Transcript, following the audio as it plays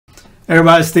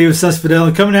Everybody, Steve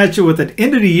F.SS.R coming at you with an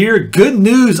end of the year good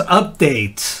news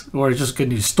update, or just good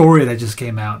news story that just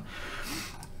came out.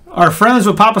 Our friends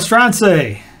with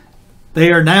F.SS.R,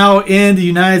 they are now in the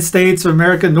United States of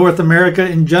America, North America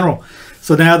in general.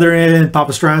 So now they're in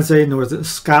F.SS.R, North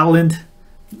Scotland,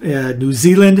 New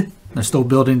Zealand. They're still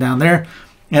building down there,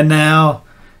 and now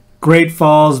Great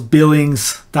Falls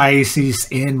Billings Diocese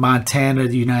in Montana,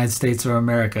 the United States of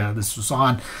America. This was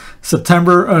on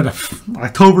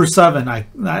October 7.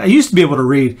 I used to be able to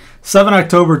read 7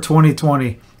 October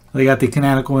 2020. They got the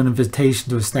canonical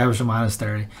invitation to establish a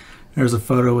monastery. There's a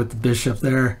photo with the bishop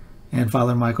there and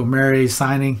Father Michael Mary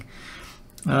signing.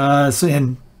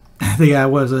 And they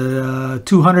got was a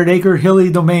 200-acre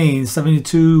hilly domain,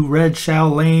 72 Red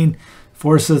Shell Lane,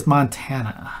 Forsyth,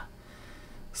 Montana.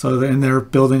 So then they're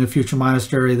building a future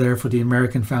monastery there for the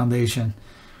American Foundation.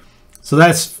 So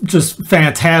that's just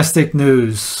fantastic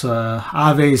news.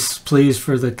 Aves, pleased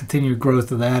for the continued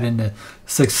growth of that and the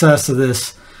success of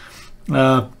this.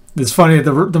 It's funny,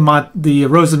 the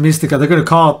Rosa Mystica, they're going to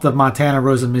call it the Montana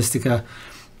Rosa Mystica.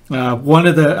 I'm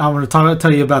going to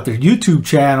tell you about their YouTube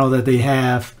channel that they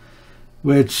have,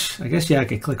 which I guess, I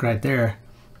could click right there.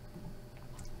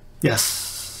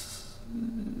 Yes.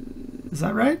 Is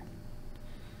that right?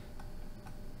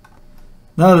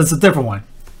 No, that's a different one.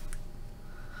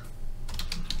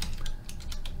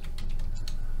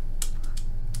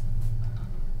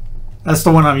 That's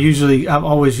the one I'm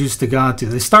always used to going to.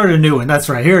 They started a new one. That's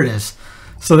right. Here it is.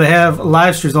 So they have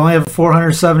live streams. They only have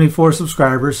 474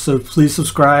 subscribers. So please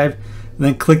subscribe and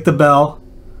then click the bell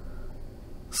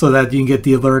so that you can get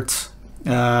the alerts.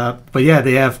 But yeah,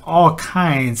 they have all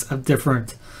kinds of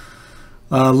different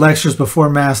lectures before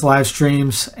Mass live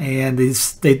streams. And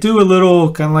they do a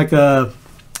little kind of like a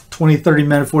 20, 30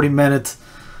 minute, 40 minute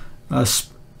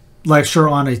lecture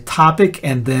on a topic,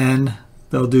 and then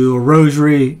they'll do a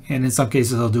rosary, and in some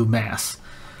cases they'll do Mass.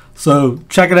 So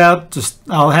check it out.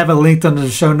 I'll have it linked under the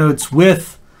show notes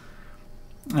with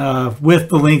the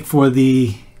link for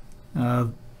the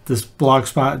this blog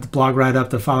write-up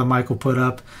that Father Michael put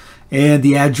up, and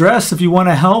the address if you want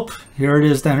to help. Here it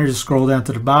is down here. Just scroll down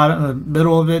to the bottom,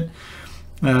 middle of it.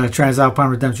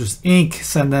 Transalpine Redemptorists Inc.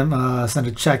 Send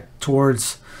a check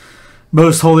towards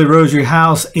Most Holy Rosary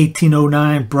House,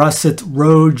 1809 Brusett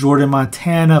Road, Jordan,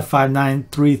 Montana,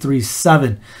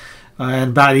 59337.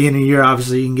 And by the end of the year,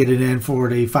 obviously, you can get it in for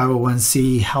the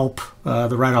 501c help,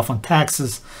 the write-off on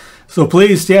taxes. So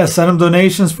please, send them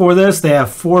donations for this. They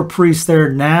have 4 priests there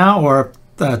now, or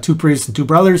 2 priests and 2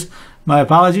 brothers. My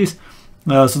apologies.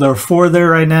 So there are 4 there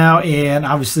right now, and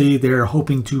obviously they're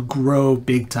hoping to grow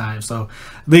big time. So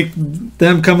I think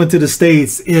them coming to the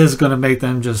States is going to make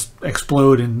them just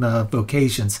explode in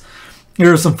vocations.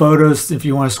 Here are some photos. If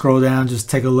you want to scroll down,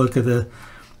 just take a look at the,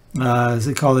 as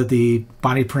they call it, the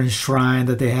Bonnie Prince Shrine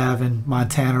that they have in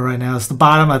Montana right now. It's the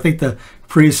bottom. I think the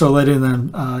priests are letting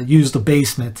them use the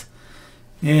basement.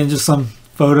 And just some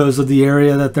photos of the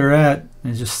area that they're at.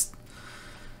 And just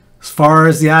as far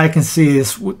as the eye can see,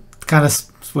 it's kind of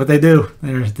what they do.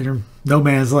 They're no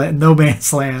man's land,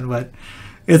 but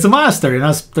it's a monastery.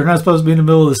 They're not supposed to be in the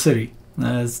middle of the city.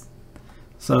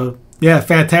 So yeah,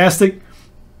 fantastic.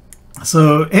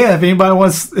 So yeah, if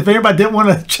anybody didn't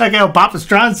want to check out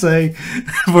F.SS.R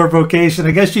for a vocation,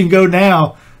 I guess you can go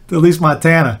now to at least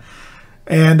Montana,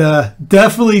 and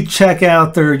definitely check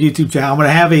out their YouTube channel. I'm going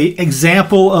to have an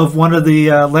example of one of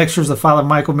the lectures that Father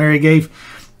Michael Mary gave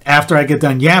after I get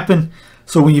done yapping.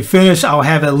 So when you finish, I'll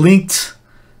have it linked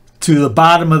to the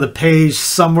bottom of the page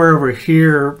somewhere over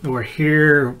here or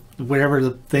here, whatever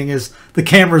the thing is. The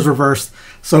camera's reversed.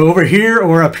 So over here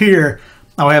or up here,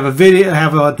 I'll have a video. I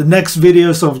have the next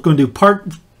video. So I'm going to do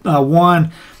part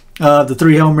 1 of the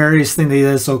 3 Hail Marys thing they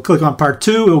did. So click on part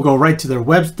 2. It will go right to their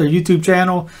YouTube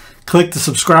channel. Click to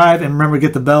subscribe, and remember to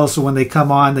get the bell so when they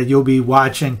come on that you'll be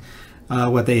watching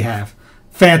what they have.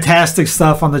 Fantastic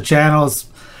stuff on the channels.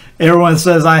 Everyone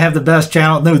says I have the best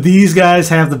channel. No, these guys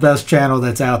have the best channel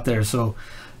that's out there. So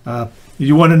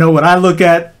you want to know what I look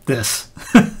at? This.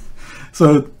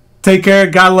 So take care.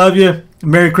 God love you.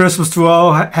 Merry Christmas to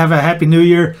all. Have a Happy New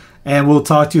Year. And we'll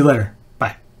talk to you later.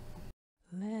 Bye.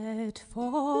 Let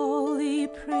folly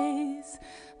praise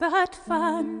that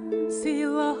fancy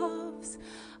loves.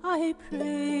 I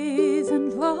praise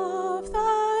and love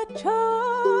that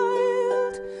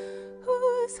child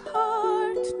whose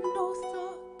heart no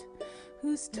thought,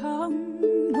 whose tongue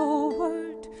no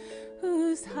word,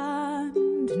 whose hand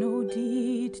no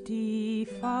deed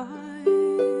defiled.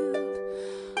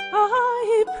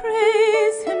 I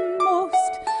praise him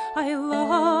most, I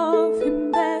love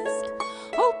him best.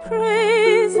 All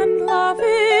praise and love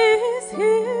is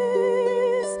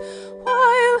his,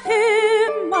 while his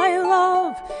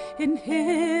In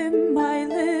him I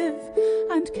live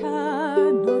and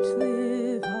cannot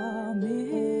live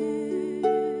amiss.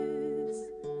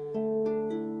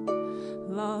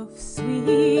 Love's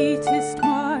sweetest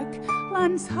mark,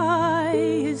 land's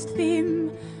highest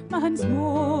theme, man's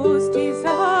most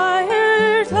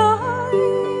desired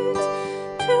light,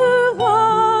 to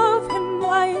love him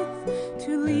life,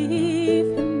 to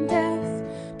leave him death,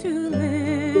 to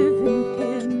live in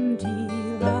him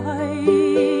delight.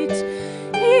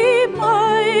 He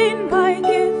mine by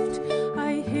gift,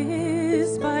 I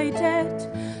his by debt,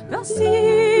 thus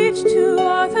each to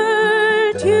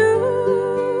other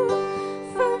due.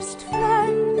 First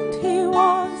friend he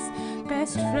was,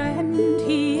 best friend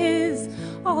he is,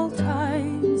 all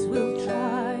times will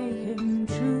try him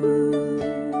true.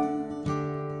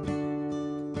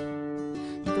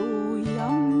 Though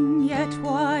young yet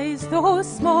wise, though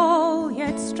small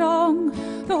yet strong,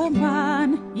 though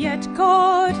man yet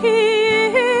God he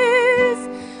is.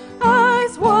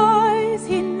 As wise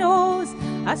he knows,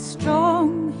 as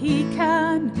strong he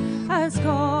can, as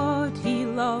God he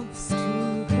loves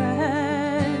to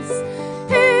bless.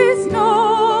 His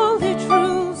knowledge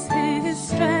rules, his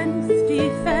strength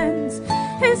defends,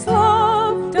 his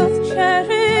love doth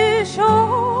cherish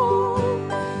all.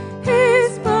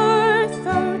 His birth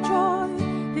our joy,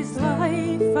 his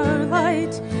life our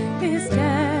light, his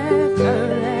death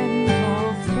our end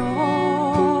of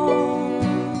thrall.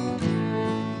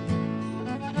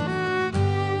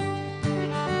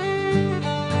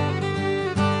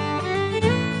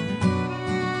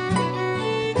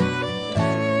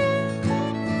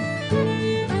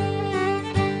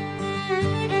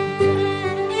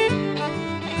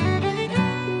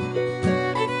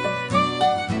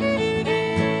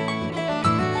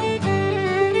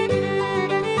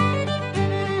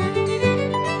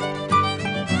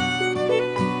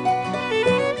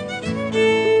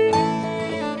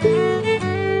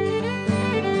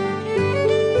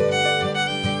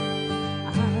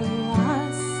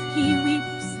 Alas, he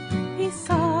weeps, he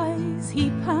sighs, he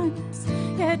pants,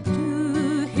 yet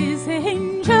do his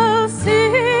angels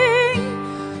sing.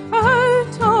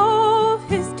 Out of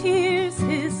his tears,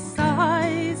 his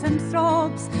sighs and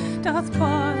throbs, doth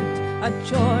bud a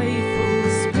joyful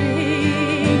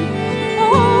spring.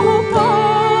 Oh,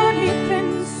 bonny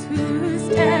prince, whose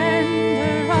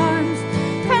tender arms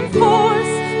can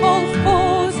force all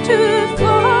foes to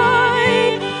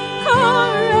fly.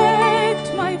 Correct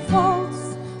my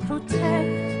faults,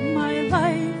 protect my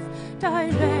life,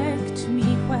 direct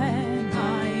me when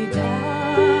I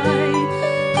die.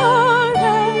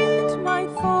 Correct my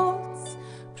faults,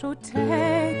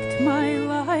 protect my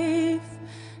life,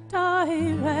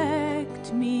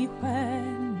 direct me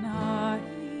when I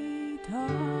die.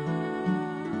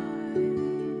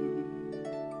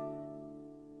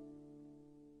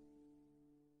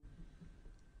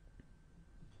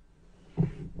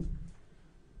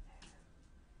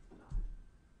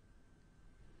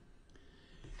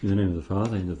 In the name of the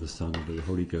Father, and of the Son, and of the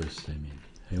Holy Ghost. Amen.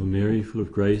 Hail Mary, full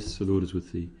of grace, the Lord is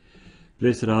with thee.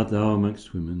 Blessed art thou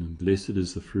amongst women, and blessed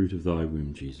is the fruit of thy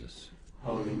womb, Jesus.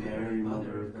 Holy Mary,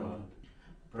 Mother of God,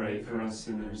 pray for us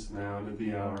sinners now and at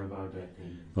the hour of our death.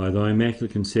 Amen. By thy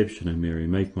immaculate conception, O Mary,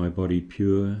 make my body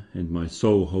pure and my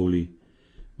soul holy.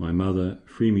 My Mother,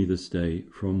 free me this day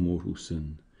from mortal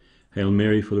sin. Hail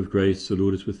Mary, full of grace, the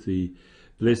Lord is with thee.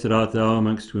 Blessed art thou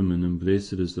amongst women, and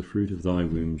blessed is the fruit of thy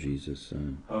womb, Jesus.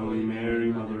 Holy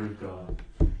Mary, Mother of God,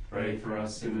 pray for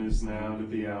us sinners now and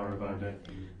at the hour of our death.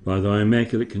 Amen. By thy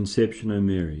immaculate conception, O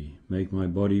Mary, make my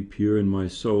body pure and my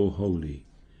soul holy.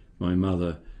 My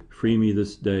Mother, free me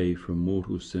this day from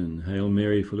mortal sin. Hail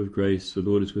Mary, full of grace, the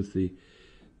Lord is with thee.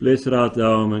 Blessed art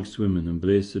thou amongst women, and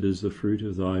blessed is the fruit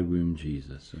of thy womb,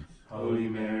 Jesus. Holy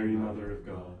Mary, Mother of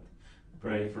God,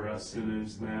 pray for us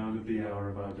sinners now and at the hour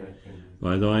of our death. Amen.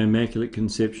 By thy immaculate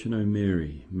conception, O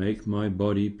Mary, make my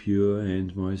body pure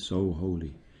and my soul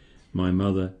holy. My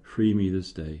Mother, free me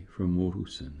this day from mortal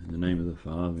sin. In the name of the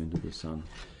Father, and of the Son,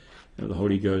 and of the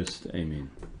Holy Ghost. Amen.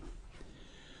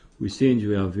 We send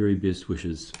you our very best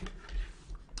wishes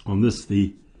on this,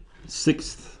 the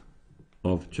 6th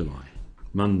of July,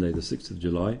 Monday, the 6th of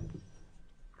July.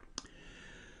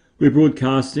 We're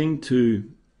broadcasting to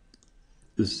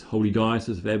this Holy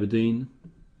Diocese of Aberdeen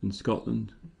in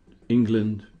Scotland,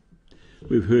 England.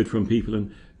 We've heard from people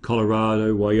in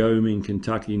Colorado, Wyoming,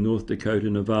 Kentucky, North Dakota,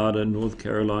 Nevada, North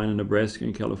Carolina, Nebraska,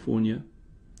 and California.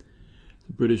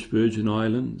 The British Virgin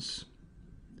Islands,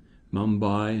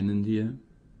 Mumbai in India,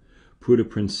 Puerto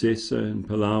Princesa in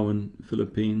Palawan,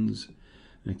 Philippines,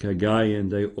 and Cagayan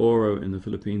de Oro in the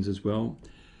Philippines as well,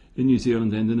 in New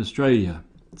Zealand and in Australia.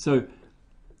 So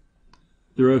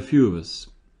there are a few of us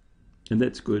and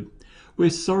that's good.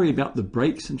 We're sorry about the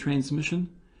breaks in transmission.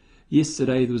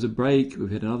 Yesterday there was a break,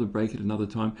 we've had another break at another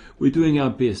time. We're doing our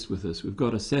best with this. We've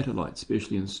got a satellite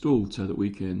specially installed so that we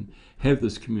can have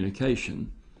this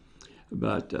communication.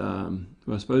 But well,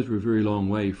 I suppose we're a very long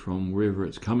way from wherever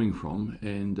it's coming from,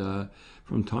 and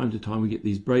from time to time we get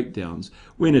these breakdowns.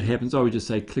 When it happens, I would just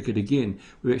say click it again.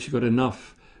 We've actually got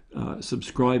enough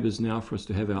subscribers now for us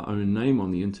to have our own name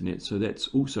on the internet, so that's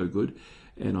also good.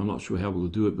 And I'm not sure how we'll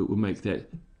do it, but we'll make that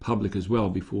public as well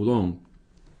before long.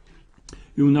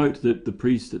 You'll note that the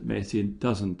priest at Mass End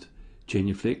doesn't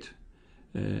genuflect.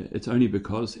 It's only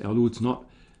because our Lord's not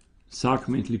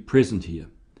sacramentally present here.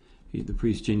 The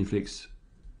priest genuflects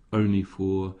only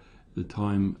for the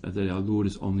time that our Lord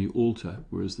is on the altar,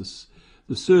 whereas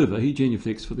the server, he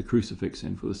genuflects for the crucifix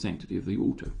and for the sanctity of the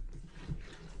altar.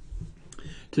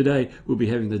 Today we'll be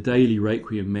having the daily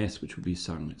Requiem Mass, which will be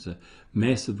sung. It's a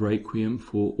massive Requiem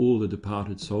for all the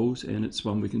departed souls, and it's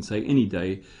one we can say any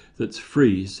day that's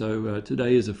free. So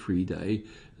today is a free day.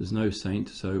 There's no saint,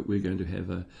 so we're going to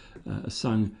have a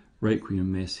sung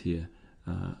Requiem Mass here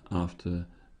after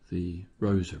the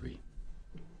Rosary.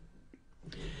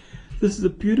 This is a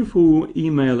beautiful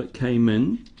email that came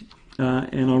in,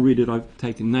 and I'll read it. I've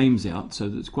taken names out so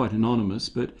that it's quite anonymous,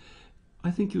 but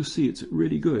I think you'll see it's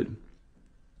really good.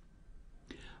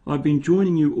 I've been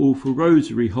joining you all for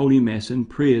Rosary, Holy Mass and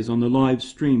prayers on the live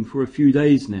stream for a few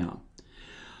days now.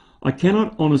 I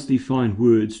cannot honestly find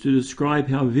words to describe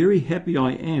how very happy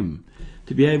I am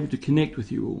to be able to connect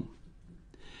with you all.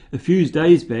 A few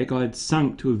days back I had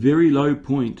sunk to a very low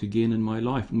point again in my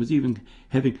life and was even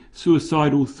having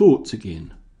suicidal thoughts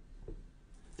again.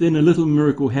 Then a little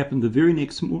miracle happened the very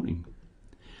next morning.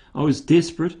 I was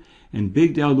desperate and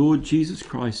begged our Lord Jesus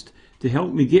Christ to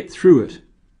help me get through it.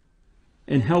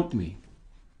 And helped me.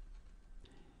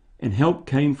 And help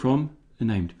came from a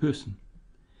named person.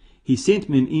 He sent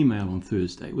me an email on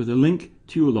Thursday with a link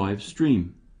to your live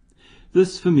stream.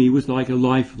 This for me was like a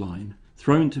lifeline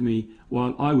thrown to me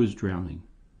while I was drowning.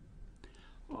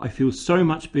 I feel so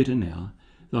much better now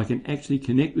that I can actually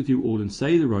connect with you all and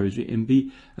say the Rosary and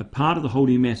be a part of the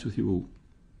Holy Mass with you all.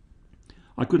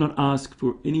 I could not ask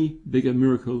for any bigger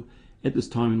miracle at this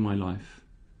time in my life.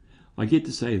 I get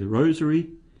to say the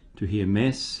Rosary, to hear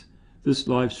Mass. This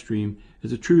live stream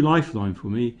is a true lifeline for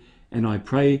me, and I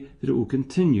pray that it will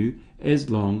continue as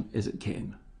long as it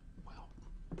can. Well,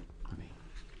 I mean,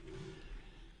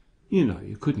 you know,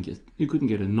 you couldn't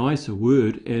get a nicer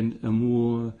word and a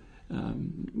more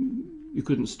you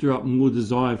couldn't stir up more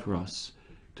desire for us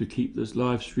to keep this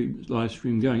live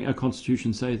stream going. Our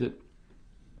constitution say that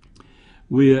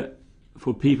we're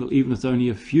for people even if it's only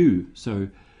a few, so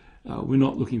we're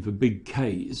not looking for big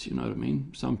Ks, you know what I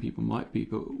mean? Some people might be,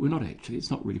 but we're not actually. It's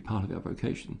not really part of our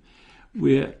vocation.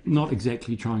 We're not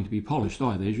exactly trying to be polished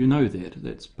either, as you know that.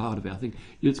 That's part of our thing.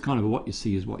 It's kind of what you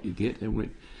see is what you get. And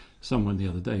when someone the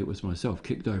other day, it was myself,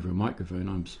 kicked over a microphone.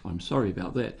 I'm sorry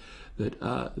about that.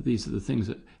 But these are the things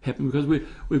that happen because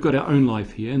we've got our own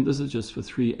life here, and this is just for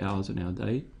 3 hours in our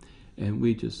day. And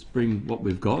we just bring what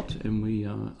we've got, and we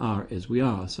are as we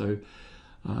are. So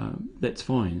that's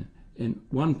fine. And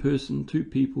one person, two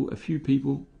people, a few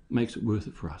people makes it worth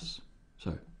it for us.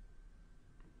 So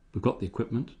we've got the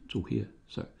equipment, it's all here.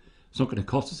 So it's not going to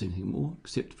cost us anything more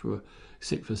except for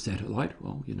satellite.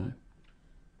 Well, you know,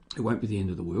 it won't be the end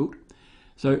of the world.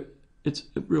 So it's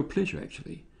a real pleasure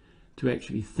actually to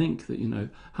actually think that, you know,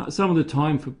 some of the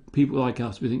time for people like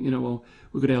us, we think, you know, well,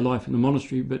 we've got our life in the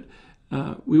monastery, but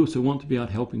we also want to be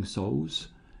out helping souls,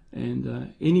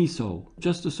 and any soul,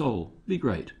 just a soul, be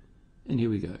great. And here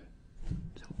we go.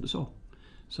 Help us all.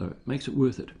 So it makes it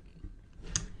worth it.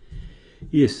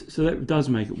 Yes, so that does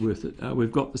make it worth it.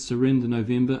 We've got the Surrender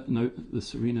the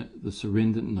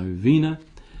Surrender Novena,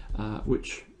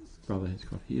 which brother has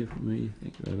got here for me.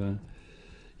 Thank you, brother.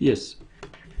 Yes,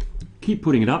 keep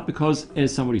putting it up because,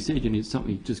 as somebody said, you need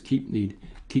something you just keep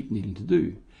needing to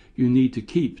do. You need to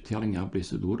keep telling our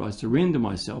Blessed Lord, I surrender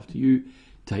myself to you.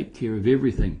 Take care of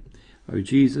everything. Oh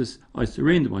Jesus, I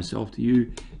surrender myself to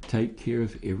you. Take care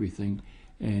of everything.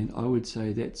 And I would say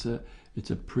it's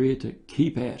a prayer to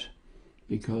keep at,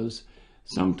 because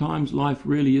sometimes life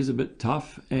really is a bit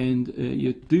tough, and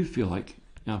you do feel like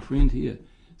our friend here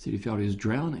said he felt he was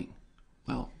drowning.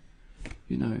 Well,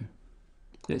 you know,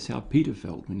 that's how Peter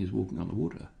felt when he was walking on the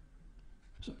water.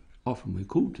 So often we're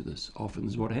called to this. Often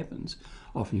is what happens.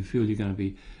 Often you feel you're going to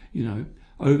be, you know,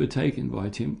 overtaken by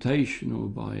temptation or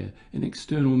by an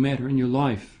external matter in your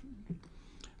life.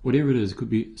 Whatever it is,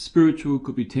 could be spiritual,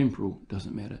 could be temporal,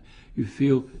 doesn't matter. You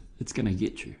feel it's going to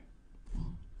get you.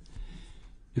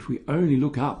 If we only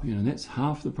look up, you know, that's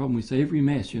half the problem. We say every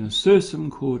Mass, you know,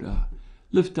 sursum corda,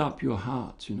 lift up your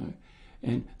hearts,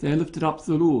 and they're lifted up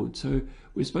to the Lord. So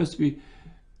we're supposed to be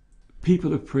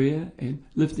people of prayer and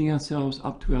lifting ourselves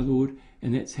up to our Lord,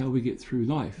 and that's how we get through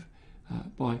life,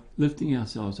 by lifting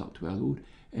ourselves up to our Lord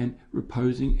and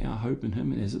reposing our hope in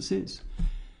Him. And as it says,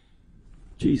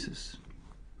 Jesus,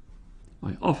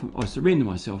 I surrender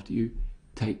myself to you,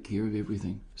 take care of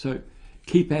everything. So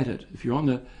keep at it. If you're on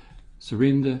the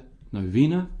surrender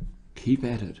novena, keep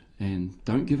at it and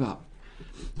don't give up.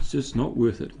 It's just not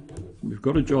worth it. We've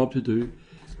got a job to do.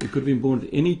 We could have been born at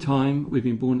any time. We've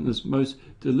been born at this most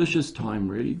delicious time,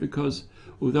 really, because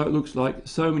although it looks like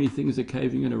so many things are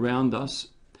caving in around us,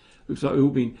 looks like we've all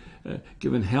been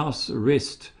given house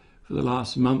arrest for the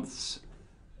last months,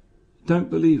 don't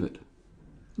believe it.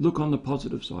 Look on the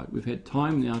positive side. We've had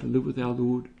time now to live with our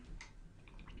Lord.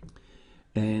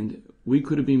 And we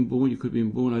could have been born, you could have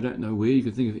been born, I don't know where. You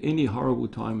could think of any horrible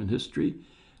time in history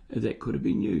that could have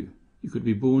been you. You could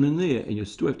be born in there, and you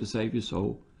still have to save your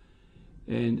soul.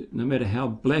 And no matter how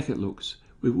black it looks,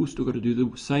 we've all still got to do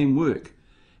the same work.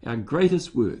 Our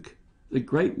greatest work, the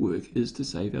great work, is to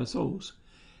save our souls.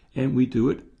 And we do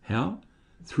it how?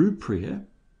 Through prayer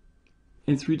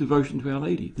and through devotion to Our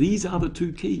Lady. These are the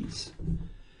two keys.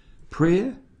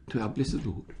 Prayer to our Blessed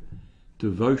Lord,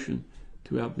 devotion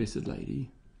to our Blessed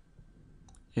Lady,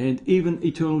 and even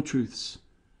eternal truths.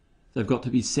 They've got to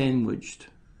be sandwiched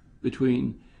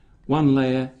between one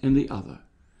layer and the other.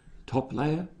 Top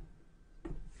layer,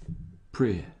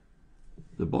 prayer.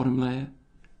 The bottom layer,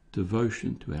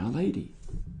 devotion to Our Lady.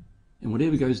 And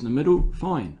whatever goes in the middle,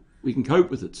 fine. We can cope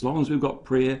with it. As long as we've got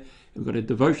prayer and we've got a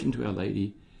devotion to Our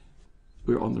Lady,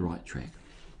 we're on the right track.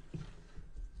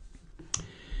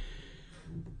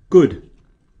 Good.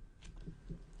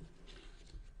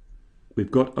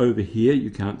 We've got over here, you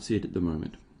can't see it at the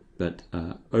moment, but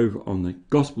over on the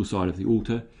gospel side of the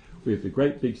altar, we have the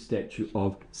great big statue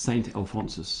of Saint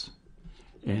Alphonsus.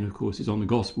 And of course, he's on the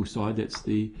gospel side. That's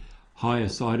the higher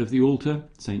side of the altar.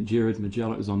 Saint Jared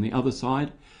Magella is on the other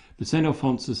side. But Saint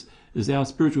Alphonsus is our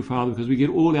spiritual father because we get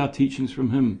all our teachings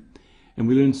from him. And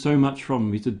we learn so much from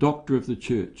him. He's a doctor of the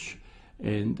church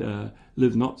and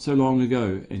lived not so long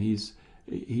ago. And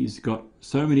he's got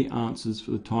so many answers for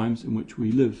the times in which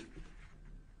we live.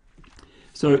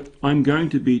 So I'm going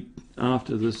to be,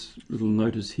 after this little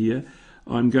notice here,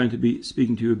 I'm going to be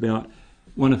speaking to you about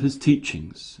one of his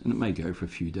teachings. And it may go for a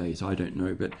few days, I don't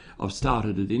know, but I've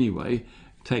started it anyway,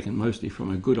 taken mostly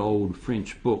from a good old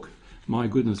French book. My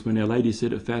goodness, when Our Lady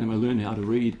said at Fatima, learn how to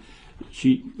read,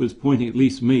 she was pointing at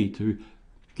least me to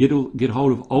get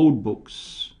hold of old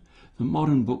books. The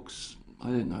modern books, I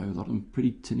don't know, a lot of them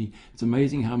pretty tinny. It's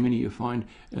amazing how many you find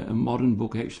a modern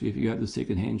book, actually, if you go to the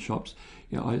second-hand shops.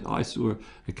 I saw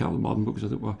a couple of modern books. I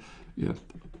thought, well,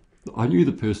 I knew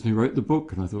the person who wrote the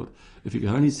book, and I thought, if you could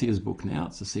only see his book now,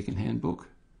 it's a second-hand book.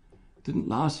 It didn't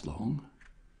last long.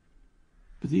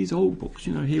 But these old books,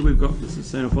 here we've got, this is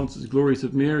St. Alphonsus' Glories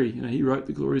of Mary. He wrote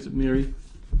the Glories of Mary.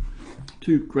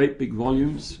 2 great big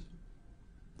volumes.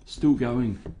 Still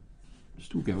going.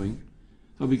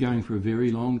 They'll be going for a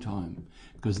very long time,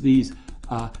 because these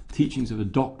are teachings of a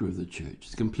doctor of the church.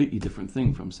 It's a completely different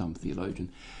thing from some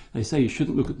theologian. They say you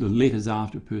shouldn't look at the letters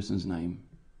after a person's name.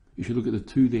 You should look at the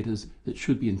 2 letters that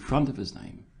should be in front of his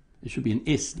name. There should be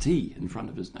an ST in front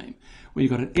of his name. When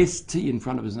you've got an ST in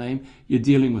front of his name, you're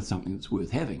dealing with something that's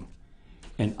worth having.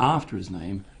 And after his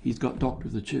name, he's got Doctor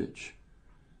of the Church.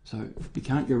 So you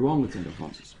can't go wrong with St.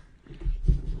 Alphonsus.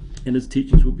 And his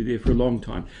teachings will be there for a long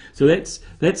time. So that's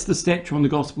the statue on the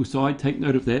gospel side. Take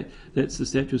note of that. That's the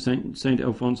statue of St.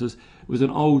 Alphonsus. It was an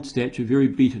old statue, very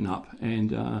beaten up. And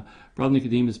Brother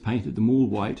Nicodemus painted them all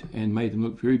white and made them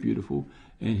look very beautiful.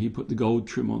 And he put the gold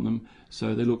trim on them,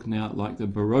 so they look now like the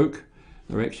Baroque.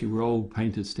 They actually were old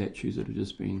painted statues that have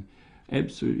just been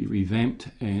absolutely revamped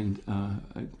and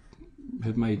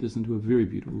have made this into a very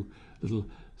beautiful little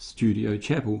studio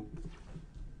chapel.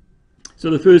 So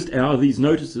the first hour, these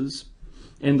notices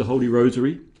and the Holy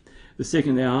Rosary. The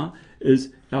second hour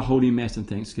is our Holy Mass and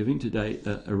Thanksgiving. Today,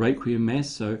 a Requiem Mass,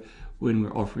 so when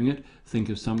we're offering it, think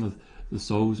of some of the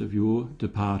souls of your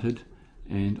departed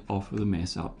and offer the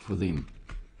Mass up for them.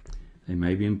 They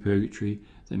may be in purgatory,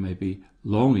 they may be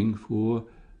longing for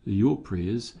your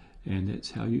prayers, and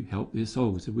that's how you help their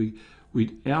souls.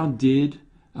 Our dead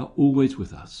are always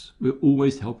with us. We're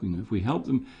always helping them. If we help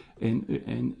them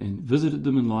and visited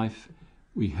them in life,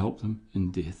 we help them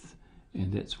in death.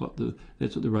 And that's what the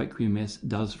Requiem Mass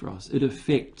does for us. It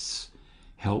affects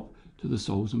help to the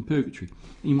souls in purgatory.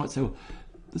 And you might say, well,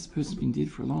 this person's been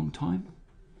dead for a long time.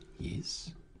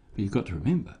 Yes, but you've got to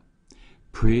remember,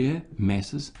 prayer,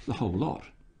 masses, the whole lot,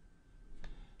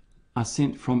 are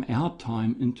sent from our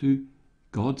time into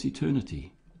God's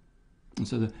eternity. And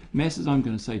so the masses I'm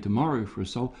going to say tomorrow for a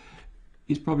soul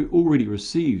is probably already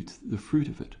received the fruit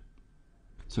of it.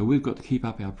 So we've got to keep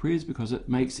up our prayers, because it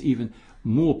makes even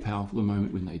more powerful the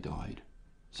moment when they died.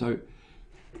 So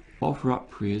offer up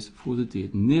prayers for the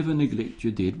dead. Never neglect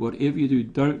your dead. Whatever you do,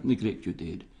 don't neglect your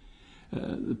dead.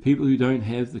 The people who don't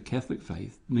have the Catholic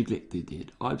faith neglect their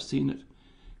dead. I've seen it.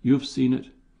 You've seen it.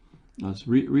 I was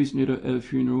recently at a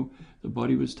funeral. The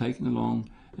body was taken along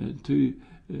to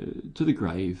the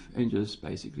grave and just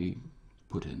basically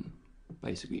put in.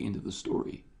 Basically, end of the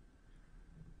story.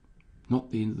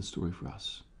 Not the end of the story for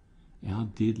us. Our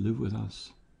dead live with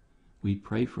us. We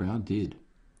pray for our dead,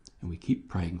 and we keep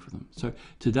praying for them. So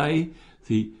today,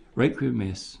 the Requiem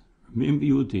Mass, remember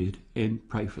your dead and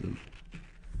pray for them.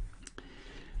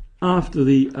 After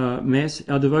the Mass,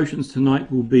 our devotions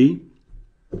tonight will be,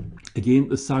 again,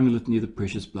 the Sung Litany of the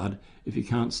Precious Blood. If you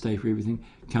can't stay for everything,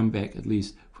 come back at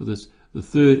least for this, the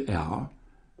third hour,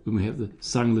 when we have the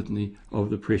Sung Litany of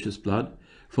the Precious Blood,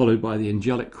 followed by the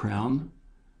Angelic Crown.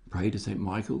 Pray to St.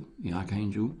 Michael, the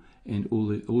Archangel, and all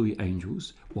the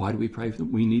angels. Why do we pray for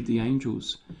them? We need the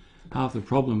angels. Half the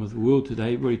problem with the world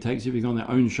today, everybody takes everything on their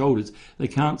own shoulders. They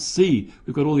can't see.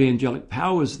 We've got all the angelic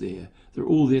powers there. They're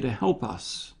all there to help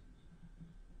us.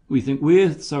 We think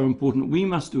we're so important, we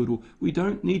must do it all. We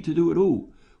don't need to do it all.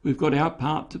 We've got our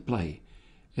part to play,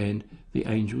 and the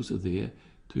angels are there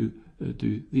to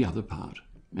do the other part.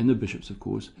 And the bishops, of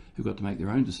course, who've got to make their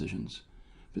own decisions.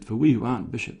 But for we who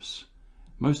aren't bishops,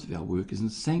 most of our work is in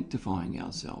sanctifying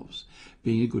ourselves,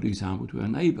 being a good example to our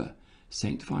neighbour,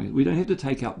 sanctifying. We don't have to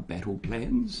take up battle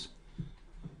plans.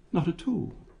 Not at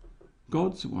all.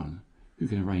 God's the one who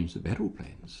can arrange the battle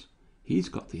plans. He's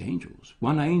got the angels.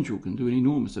 One angel can do an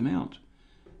enormous amount.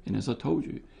 And as I told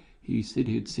you, he said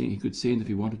he could send, if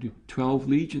he wanted to, 12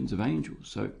 legions of angels.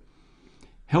 So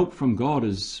help from God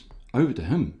is over to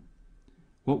him.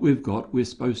 What we've got, we're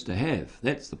supposed to have.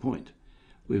 That's the point.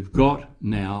 We've got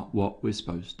now what we're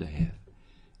supposed to have.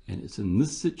 And it's in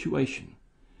this situation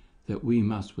that we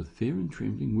must, with fear and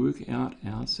trembling, work out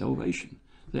our salvation.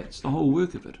 That's the whole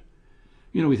work of it.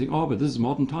 You know, we think, oh, but this is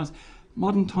modern times.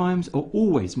 Modern times are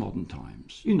always modern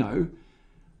times. You know,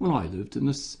 when I lived in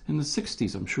the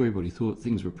 60s, I'm sure everybody thought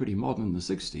things were pretty modern in the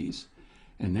 60s.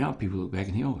 And now people look back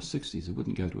and think, oh, 60s, I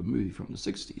wouldn't go to a movie from the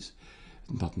 60s.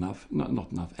 Not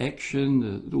enough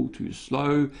action, it's all too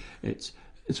slow. It's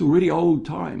already old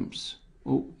times.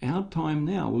 Well, our time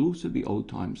now will also be old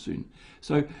times soon.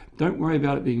 So don't worry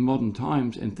about it being modern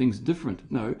times and things different.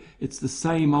 No, it's the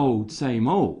same old, same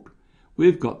old.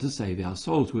 We've got to save our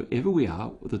souls wherever we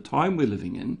are, with the time we're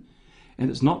living in. And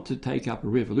it's not to take up a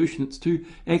revolution, it's to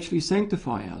actually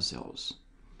sanctify ourselves.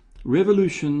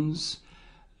 Revolutions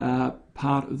are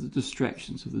part of the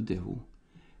distractions of the devil.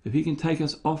 If he can take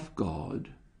us off God,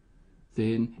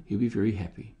 then he'll be very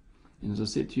happy. And as I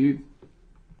said to you,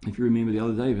 if you remember the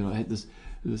other day, when I had this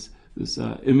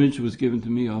image was given to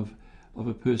me of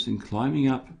a person climbing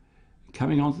up,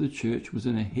 coming onto the church, was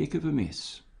in a heck of a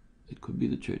mess. It could be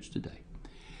the church today.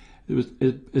 It was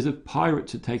as if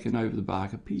pirates had taken over the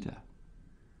bark of Peter.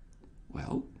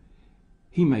 Well,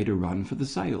 he made a run for the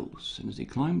sails, and as he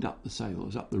climbed up the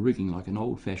sails, up the rigging like an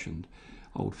old-fashioned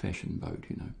boat,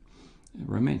 you know,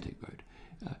 a romantic boat,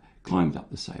 climbed up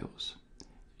the sails,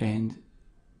 and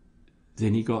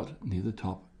then he got near the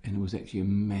top, and it was actually a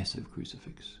massive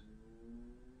crucifix.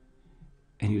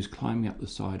 And he was climbing up the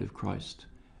side of Christ,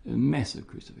 a massive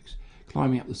crucifix,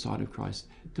 climbing up the side of Christ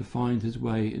to find his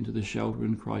way into the shelter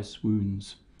in Christ's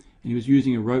wounds. And he was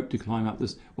using a rope to climb up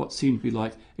this, what seemed to be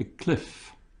like a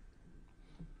cliff.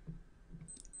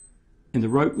 And the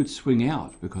rope would swing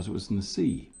out because it was in the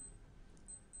sea.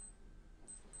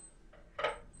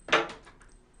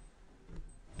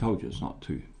 Told you it's not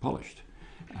too polished.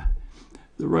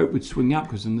 The rope would swing out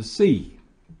because in the sea.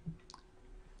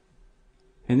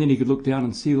 And then he could look down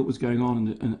and see what was going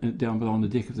on down below on the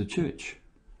deck of the church.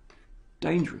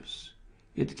 Dangerous.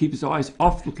 He had to keep his eyes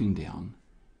off looking down.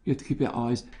 You have to keep our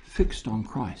eyes fixed on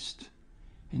Christ.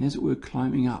 And as it were,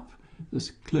 climbing up this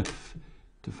cliff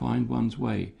to find one's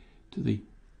way to the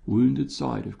wounded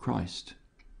side of Christ.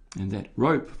 And that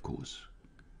rope, of course,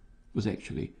 was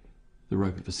actually the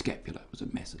rope of a scapula. It was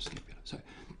a massive scapula. So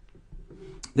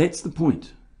that's the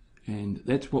point. And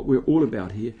that's what we're all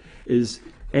about here, is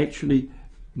actually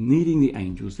needing the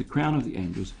angels, the crown of the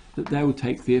angels, that they will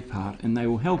take their part and they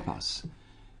will help us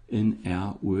in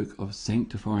our work of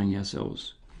sanctifying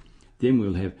ourselves. Then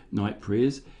we'll have night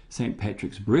prayers, St.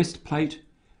 Patrick's breastplate,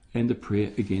 and the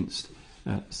prayer against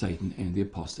Satan and the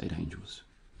apostate angels.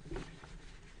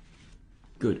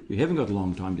 Good. We haven't got a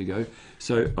long time to go,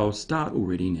 so I'll start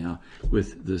already now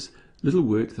with this little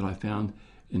work that I found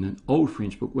in an old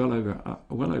French book, well over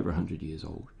 100 years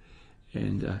old,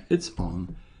 and it's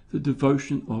on the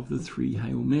devotion of the three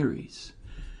Hail Marys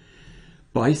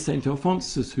by Saint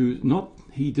Alphonsus,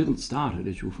 he didn't start it,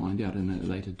 as you'll find out in a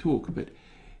later talk, but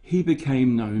he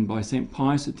became known by Saint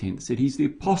Pius X, that he's the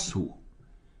apostle.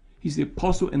 He's the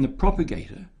apostle and the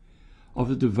propagator of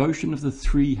the devotion of the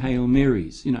three Hail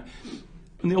Marys. You know,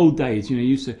 in the old days, you know,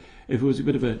 used to, if it was a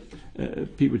bit of a,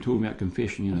 people were talking about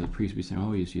confession, you know, the priest would be saying,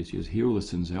 oh yes, yes, yes, hear all the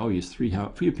sins, oh yes, for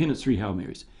your penance, three Hail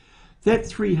Marys. That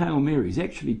three Hail Marys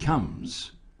actually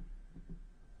comes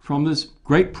from this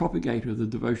great propagator of the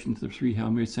devotion to the three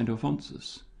Hail Marys, St.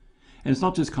 Alphonsus. And it's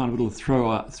not just kind of a little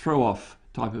throw-off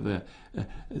type of a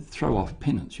throw-off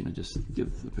penance, you know, just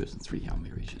give the person three Hail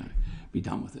Marys, you know, be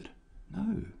done with it.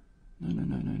 No.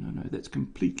 That's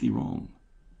completely wrong.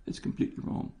 It's completely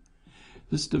wrong.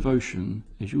 This devotion,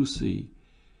 as you'll see,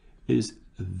 is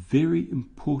a very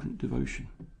important devotion.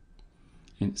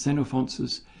 And St.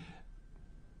 Alphonsus,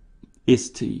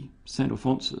 St.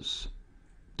 Alphonsus,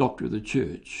 Doctor of the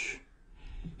Church,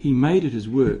 he made it his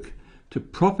work to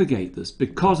propagate this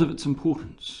because of its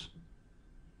importance.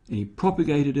 And he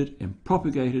propagated it and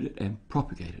propagated it and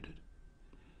propagated it.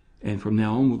 And from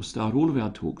now on we'll start all of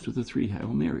our talks with the three Hail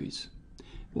Marys.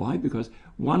 Why? Because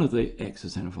one of the acts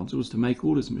of St. Alphonsus was to make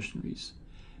all his missionaries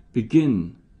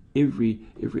begin every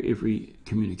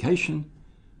communication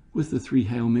with the three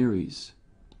Hail Marys,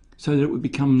 so that it would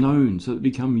become known, so that it would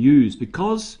become used,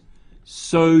 because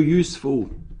so useful,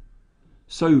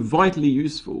 so vitally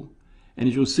useful. And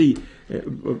as you'll see,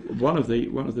 one of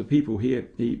the people here,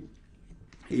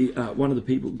 one of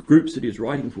the groups that he was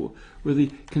writing for were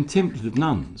the contemplative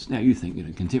nuns. Now you think, you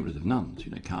know, contemplative nuns,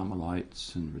 you know,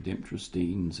 Carmelites and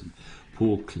Redemptorists and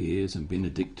Paul Clares and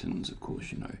Benedictines, of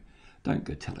course, you know. Don't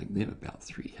go telling them about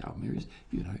three Hail Marys.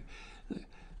 You know,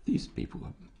 these people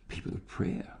are people of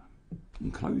prayer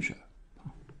and closure.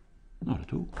 Not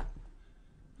at all.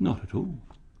 Not at all.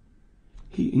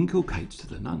 He inculcates to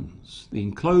the nuns, the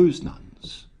enclosed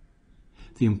nuns,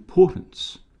 the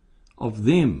importance of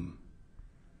them,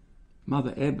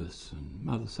 Mother Abbess and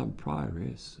Mother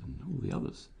Sub-Prioress and all the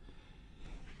others,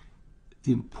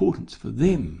 the importance for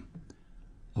them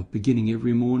of beginning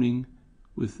every morning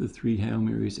with the three Hail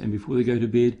Marys, and before they go to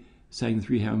bed saying the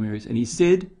three Hail Marys. And he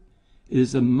said it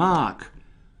is a mark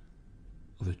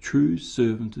of a true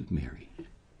servant of Mary.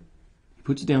 He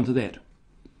puts it down to that.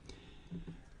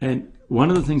 And one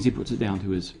of the things he puts it down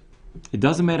to is, it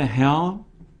doesn't matter how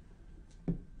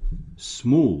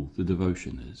small the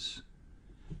devotion is,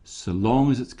 so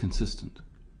long as it's consistent.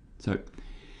 So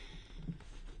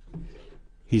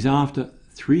he's after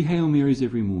three Hail Marys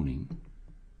every morning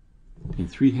and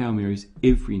three Hail Marys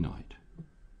every night.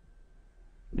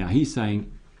 Now he's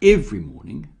saying every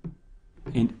morning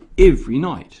and every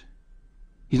night.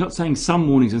 He's not saying some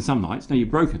mornings and some nights. No,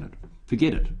 you've broken it.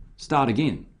 Forget it. Start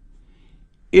again.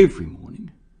 Every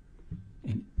morning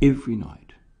and every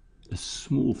night. A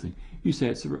small thing. You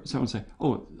say, someone say,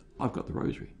 oh, I've got the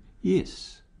Rosary.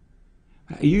 Yes.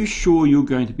 Are you sure you're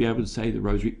going to be able to say the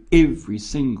Rosary every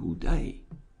single day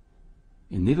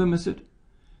and never miss it?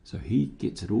 So he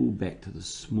gets it all back to the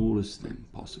smallest thing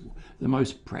possible, the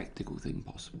most practical thing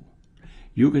possible.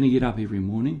 You're going to get up every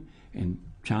morning, and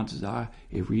chances are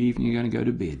every evening you're going to go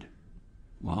to bed.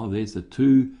 Well, there's the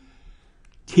two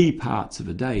key parts of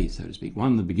a day, so to speak.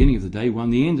 One the beginning of the day, one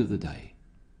the end of the day.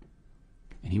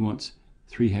 And he wants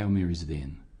three Hail Marys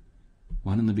then.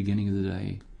 One in the beginning of the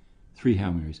day, three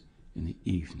Hail Marys in the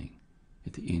evening,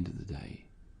 at the end of the day.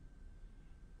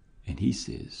 And he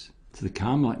says to the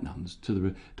Carmelite nuns,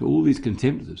 to all these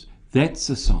contemplatives, that's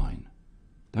a sign.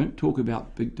 Don't talk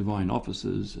about big divine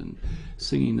offices and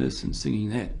singing this and singing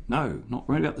that. No, not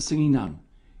worried about the singing nun.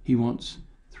 He wants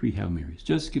three Hail Marys.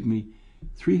 Just give me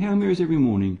three Hail Marys every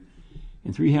morning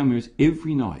and three Hail Marys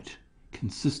every night,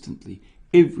 consistently,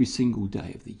 every single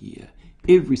day of the year,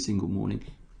 every single morning,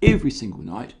 every single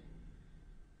night.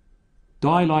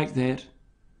 Die like that,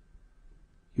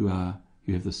 you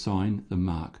have the sign, the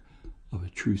mark of a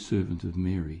true servant of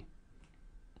Mary.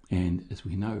 And as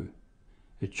we know,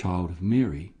 a child of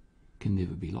Mary can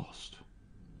never be lost.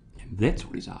 And that's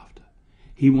what he's after.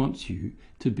 He wants you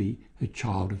to be a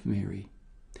child of Mary.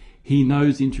 He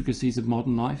knows the intricacies of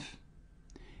modern life.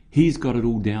 He's got it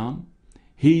all down.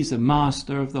 He's a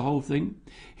master of the whole thing.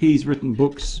 He's written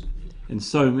books, and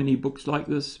so many books like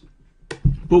this.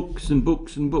 Books and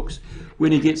books and books.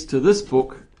 When he gets to this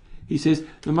book, he says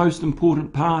the most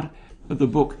important part of the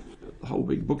book, the whole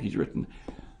big book he's written,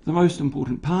 the most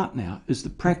important part now is the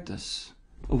practice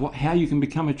of how you can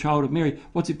become a child of Mary.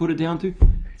 What's he put it down to?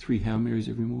 Three Hail Marys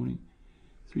every morning,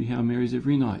 three Hail Marys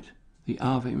every night. the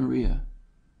Ave Maria.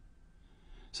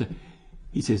 So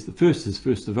he says his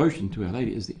first devotion to Our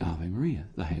Lady is the Ave Maria,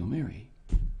 the Hail Mary.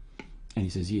 And he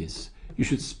says, yes, you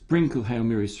should sprinkle Hail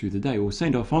Marys through the day. Or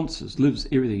St. Alphonsus lives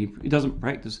everything. He doesn't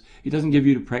practice. He doesn't give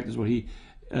you to practice what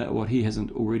he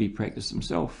hasn't already practiced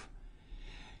himself.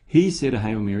 He said a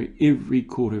Hail Mary every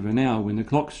quarter of an hour when the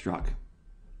clock struck.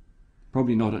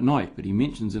 Probably not at night, but he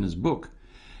mentions in his book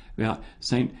about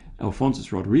St.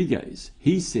 Alphonsus Rodriguez.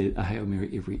 He said a Hail Mary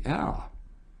every hour.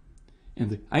 And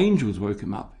the angels woke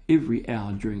him up every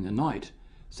hour during the night,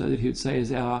 so that he would say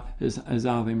his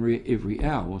Ave Maria every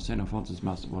hour. Well, St. Alphonsus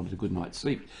must have wanted a good night's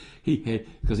sleep.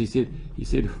 Because he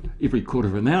said every quarter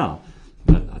of an hour.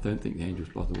 But I don't think the angels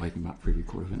bothered to wake him up for every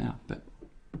quarter of an hour. But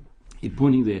he's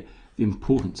pointing there the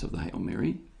importance of the Hail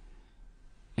Mary.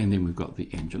 And then we've got the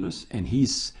Angelus, and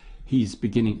he's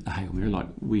beginning a Hail Mary like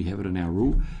we have it in our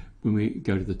rule. When we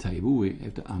go to the table, we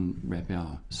have to unwrap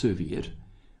our serviette.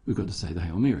 We've got to say the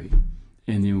Hail Mary.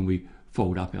 And then when we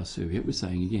fold up our serviette, we're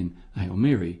saying again the Hail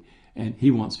Mary. And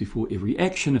he wants before every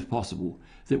action, if possible,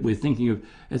 that we're thinking of,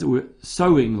 as it were,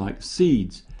 sowing like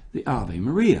seeds, the Ave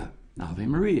Maria. Ave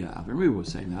Maria, Ave Maria, we're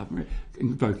saying Ave Maria,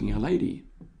 invoking Our Lady.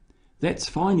 That's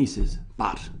fine, he says,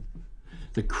 but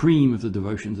the cream of the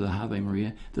devotion to the Ave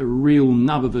Maria, the real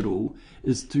nub of it all,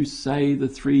 is to say the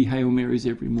 3 Hail Marys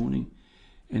every morning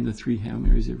and the 3 Hail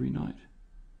Marys every night.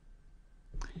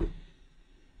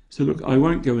 So look, I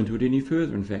won't go into it any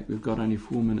further. In fact, we've got only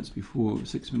 6 minutes before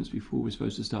we're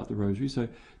supposed to start the Rosary. So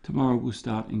tomorrow we'll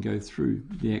start and go through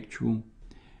the actual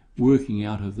working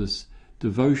out of this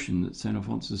devotion that St.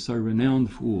 Alphonsus is so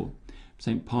renowned for.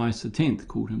 St. Pius X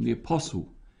called him the apostle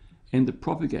and the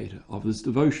propagator of this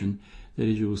devotion that,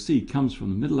 as you will see, comes from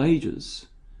the Middle Ages.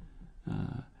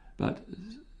 But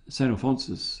St.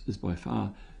 Alphonsus is by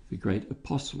far the great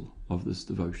apostle of this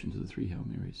devotion to the 3 Hail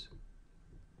Marys.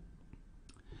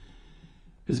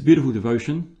 It's a beautiful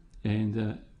devotion,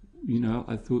 and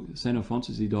I thought St.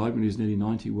 Alphonsus, he died when he was nearly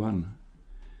 91.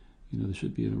 There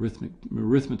should be an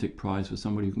arithmetic prize for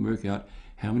somebody who can work out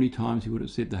how many times he would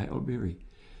have said the Hail Mary.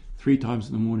 3 times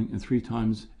in the morning and 3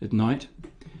 times at night.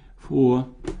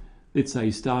 Let's say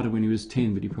he started when he was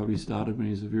 10, but he probably started when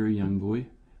he was a very young boy.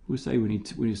 We'll say when he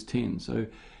was 10. So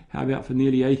how about for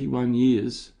nearly 81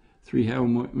 years, 3 Hail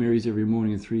Marys every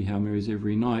morning and 3 Hail Marys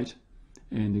every night,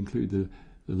 and include the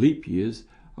leap years.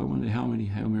 I wonder how many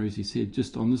Hail Marys he said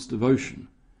just on this devotion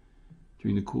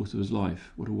during the course of his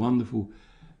life. What a wonderful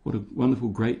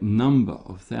great number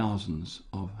of thousands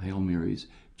of Hail Marys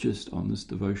just on this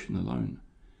devotion alone.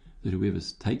 That whoever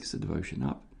takes the devotion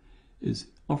up is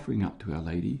offering up to Our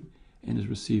Lady and is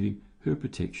receiving her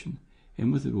protection,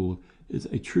 and with it all is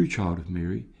a true child of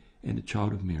Mary, and a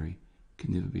child of Mary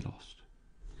can never be lost.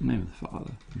 In the name of the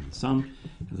Father, and the Son,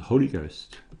 and the Holy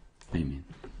Ghost. Amen.